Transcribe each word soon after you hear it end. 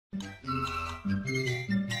Alright,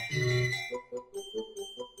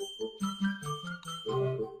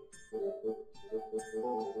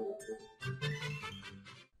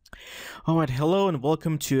 hello and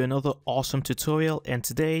welcome to another awesome tutorial, and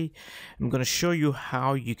today I'm going to show you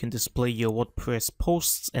how you can display your WordPress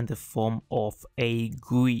posts in the form of a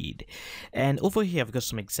grid. And over here I've got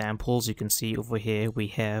some examples. You can see over here we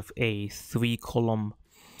have a 3-column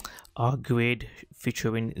grid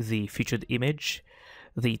featuring the featured image,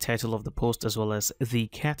 the title of the post, as well as the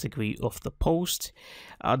category of the post.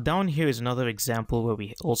 Down here is another example where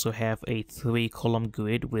we also have a 3-column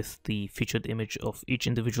grid with the featured image of each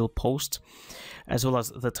individual post, as well as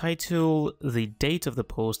the title, the date of the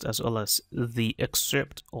post, as well as the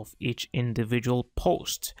excerpt of each individual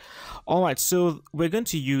post. Alright, so we're going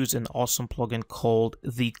to use an awesome plugin called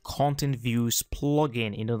the Content Views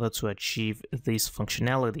plugin in order to achieve this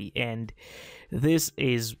functionality, and this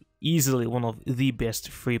is easily one of the best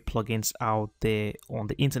free plugins out there on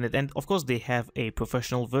the internet. And of course they have a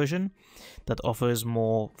professional version that offers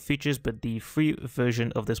more features, but the free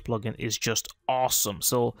version of this plugin is just awesome.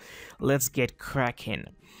 So let's get cracking.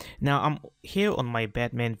 Now I'm here on my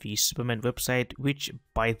Batman v Superman website, which,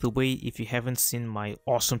 by the way, if you haven't seen my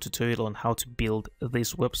awesome tutorial on how to build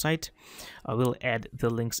this website, I will add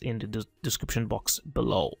the links in the description box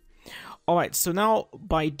below. Alright, so now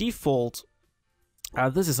by default,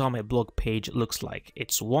 this is how my blog page looks like.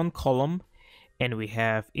 It's 1 column, and we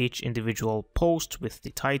have each individual post with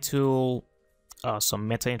the title, some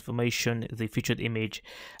meta information, the featured image,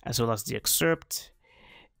 as well as the excerpt.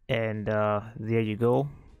 And there you go.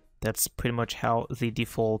 That's pretty much how the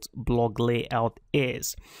default blog layout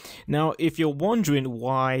is. Now, if you're wondering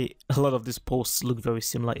why a lot of these posts look very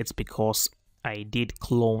similar, it's because I did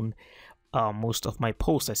clone most of my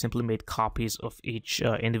posts. I simply made copies of each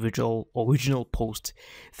individual original post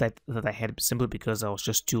that I had, simply because I was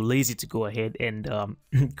just too lazy to go ahead and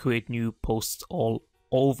create new posts all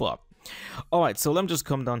over. Alright, so let me just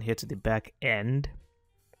come down here to the back end.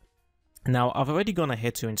 Now I've already gone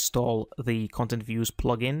ahead to install the Content Views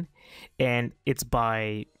plugin, and it's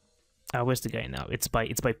by where's the guy now? It's by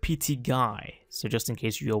PT Guy. So just in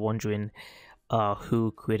case you're wondering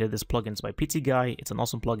who created this plugin, it's by PT Guy. It's an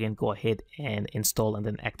awesome plugin. Go ahead and install and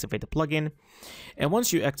then activate the plugin. And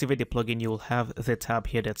once you activate the plugin, you will have the tab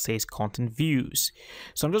here that says Content Views.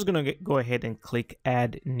 So I'm just going to go ahead and click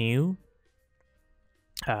Add New.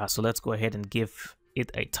 So let's go ahead and give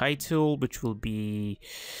it a title, which will be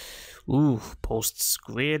Posts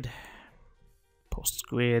Grid. Posts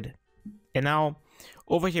Grid. And now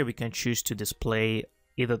over here we can choose to display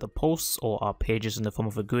either the posts or our pages in the form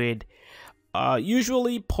of a grid.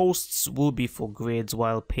 Usually posts will be for grids,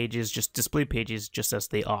 while pages just display pages just as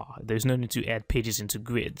they are. There's no need to add pages into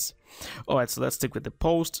grids. Alright, so let's stick with the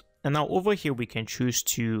post. And now over here we can choose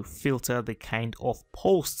to filter the kind of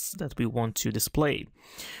posts that we want to display.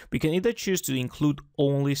 We can either choose to include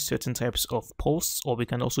only certain types of posts, or we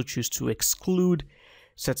can also choose to exclude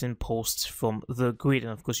certain posts from the grid.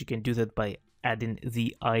 And of course you can do that by adding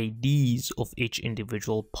the IDs of each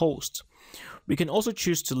individual post. We can also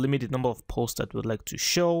choose to limit the number of posts that we'd like to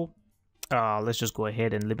show. Let's just go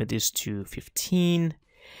ahead and limit this to 15.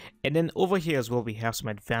 And then over here as well, we have some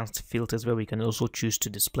advanced filters where we can also choose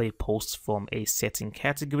to display posts from a certain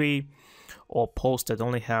category, or posts that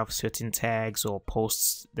only have certain tags, or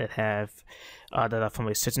posts that have that are from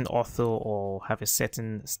a certain author or have a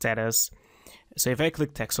certain status. So if I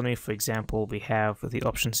click taxonomy, for example, we have the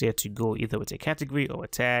options here to go either with a category or a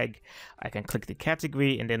tag. I can click the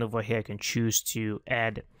category, and then over here I can choose to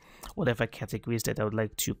add whatever categories that I would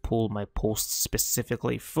like to pull my posts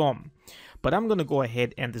specifically from. But I'm going to go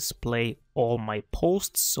ahead and display all my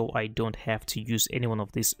posts, so I don't have to use any one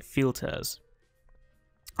of these filters.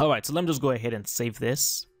 Alright, so let me just go ahead and save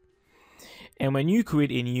this. And when you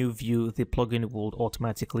create a new view, the plugin will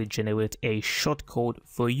automatically generate a shortcode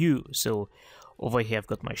for you. So over here I've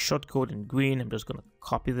got my shortcode in green. I'm just going to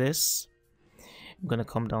copy this. I'm going to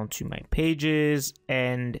come down to my pages,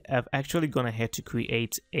 and I've actually gone ahead to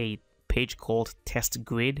create a page called Test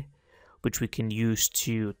Grid, which we can use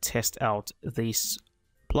to test out this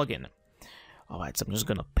plugin. Alright, so I'm just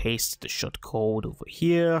going to paste the shortcode over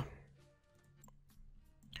here.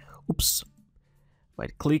 Oops.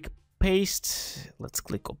 Right click, paste. Let's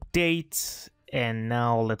click update, and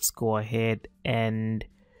now let's go ahead and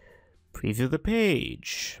preview the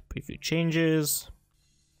page. Preview changes.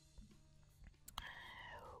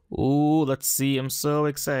 Oh, let's see. I'm so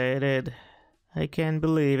excited. I can't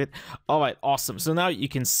believe it. All right, awesome. So now you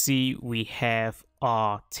can see we have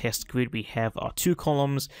our test grid. We have our 2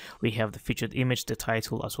 columns. We have the featured image, the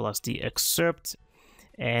title, as well as the excerpt.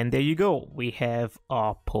 And there you go, we have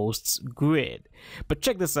our posts grid. But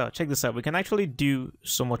check this out, we can actually do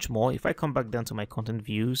so much more. If I come back down to my content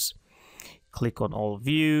views, click on all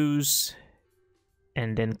views,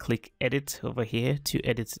 and then click edit over here to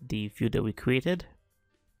edit the view that we created.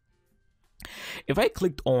 If I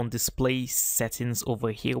clicked on display settings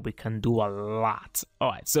over here, we can do a lot.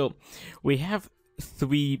 All right, so we have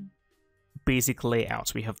three basic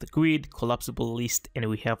layouts. We have the grid, collapsible list, and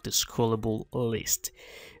we have the scrollable list.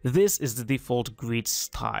 This is the default grid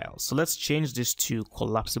style. So let's change this to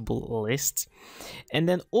collapsible list. And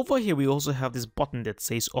then over here, we also have this button that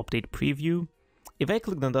says update preview. If I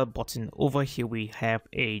click on that button, over here we have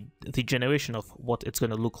the generation of what it's going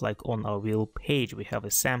to look like on our real page. We have a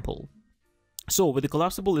sample. So with the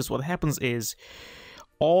collapsible list, what happens is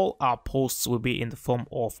all our posts will be in the form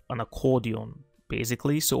of an accordion,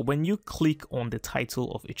 basically. So when you click on the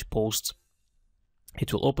title of each post,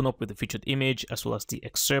 it will open up with the featured image as well as the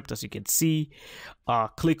excerpt, as you can see.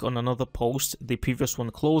 Click on another post, the previous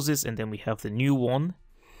one closes, and then we have the new one.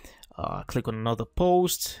 Click on another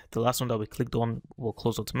post, the last one that we clicked on will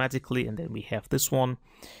close automatically, and then we have this one.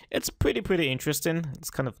 It's pretty interesting.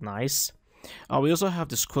 It's kind of nice. We also have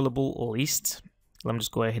the scrollable list. Let me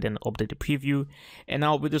just go ahead and update the preview. And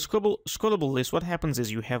now with the scrollable list, what happens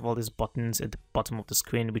is you have all these buttons at the bottom of the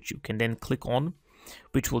screen, which you can then click on,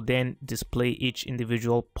 which will then display each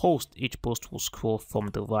individual post. Each post will scroll from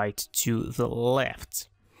the right to the left.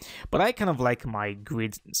 But I kind of like my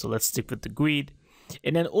grid, so let's stick with the grid.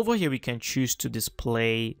 And then over here, we can choose to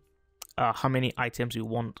display how many items we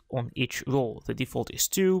want on each row. The default is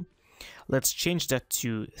 2. Let's change that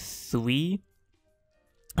to 3.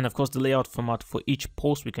 And of course, the layout format for each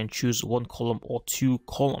post, we can choose 1 column or 2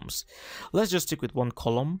 columns. Let's just stick with 1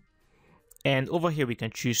 column. And over here, we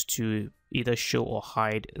can choose to either show or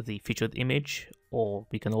hide the featured image, or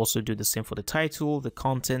we can also do the same for the title, the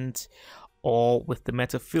content, or with the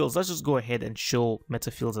meta fields. Let's just go ahead and show meta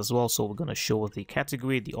fields as well. So we're going to show the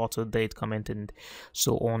category, the author, date, comment, and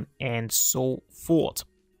so on and so forth.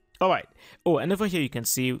 All right. Oh, and over here, you can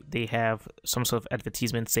see they have some sort of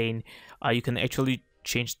advertisement saying you can actually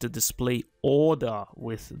change the display order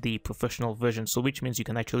with the professional version. So which means you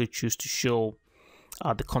can actually choose to show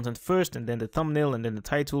the content first and then the thumbnail and then the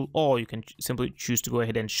title, or you can simply choose to go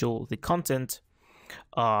ahead and show the content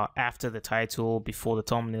after the title, before the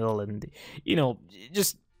thumbnail, and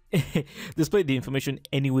just display the information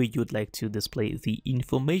any way you'd like to display the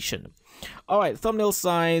information. All right, thumbnail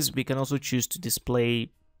size, we can also choose to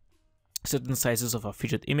display certain sizes of our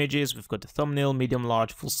featured images. We've got the thumbnail, medium,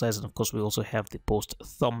 large, full size, and of course we also have the post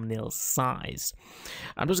thumbnail size.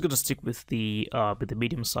 I'm just going to stick with the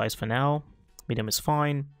medium size for now. Medium is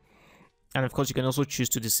fine. And of course, you can also choose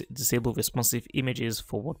to disable responsive images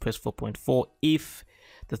for WordPress 4.4 if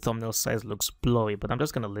the thumbnail size looks blurry, but I'm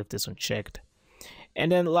just going to leave this unchecked. And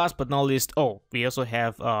then last but not least, we also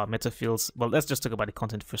have meta fields. Well, let's just talk about the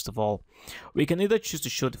content first of all. We can either choose to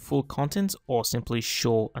show the full content or simply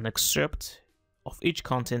show an excerpt of each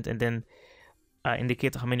content and then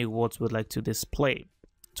indicate how many words we'd like to display.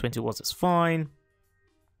 20 words is fine.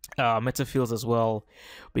 Meta fields as well.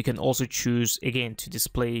 We can also choose, again, to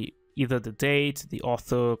display either the date, the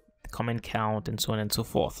author, the comment count, and so on and so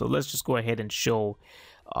forth. So let's just go ahead and show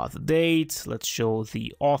the date. Let's show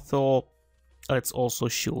the author. Let's also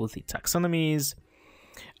show the taxonomies.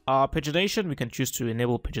 Pagination, we can choose to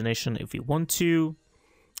enable pagination if we want to.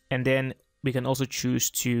 And then we can also choose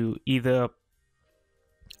to either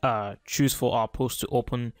choose for our post to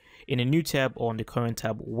open in a new tab or on the current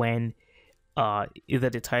tab when either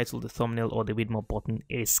the title, the thumbnail, or the read more button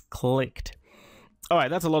is clicked. All right,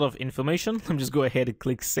 that's a lot of information. Let me just go ahead and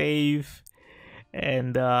click save.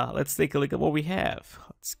 And let's take a look at what we have.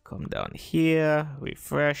 Let's come down here,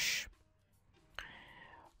 refresh.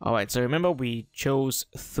 All right, so remember we chose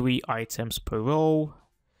 3 items per row.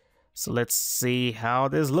 So let's see how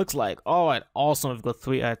this looks like. All right, awesome. We've got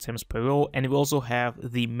 3 items per row, and we also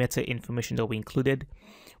have the meta information that we included.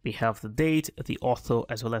 We have the date, the author,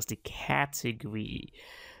 as well as the category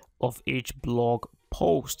of each blog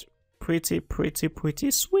post. Pretty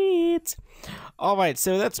sweet. All right,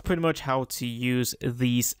 so that's pretty much how to use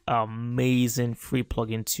these amazing free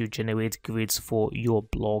plugins to generate grids for your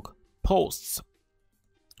blog posts.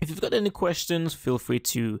 If you've got any questions, feel free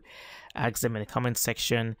to ask them in the comment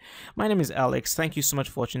section. My name is Alex. Thank you so much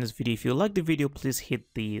for watching this video. If you like the video, please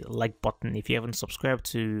hit the like button. If you haven't subscribed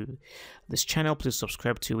to this channel, please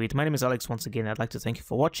subscribe to it. My name is Alex once again. I'd like to thank you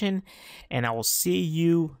for watching, and I will see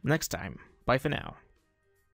you next time. Bye for now.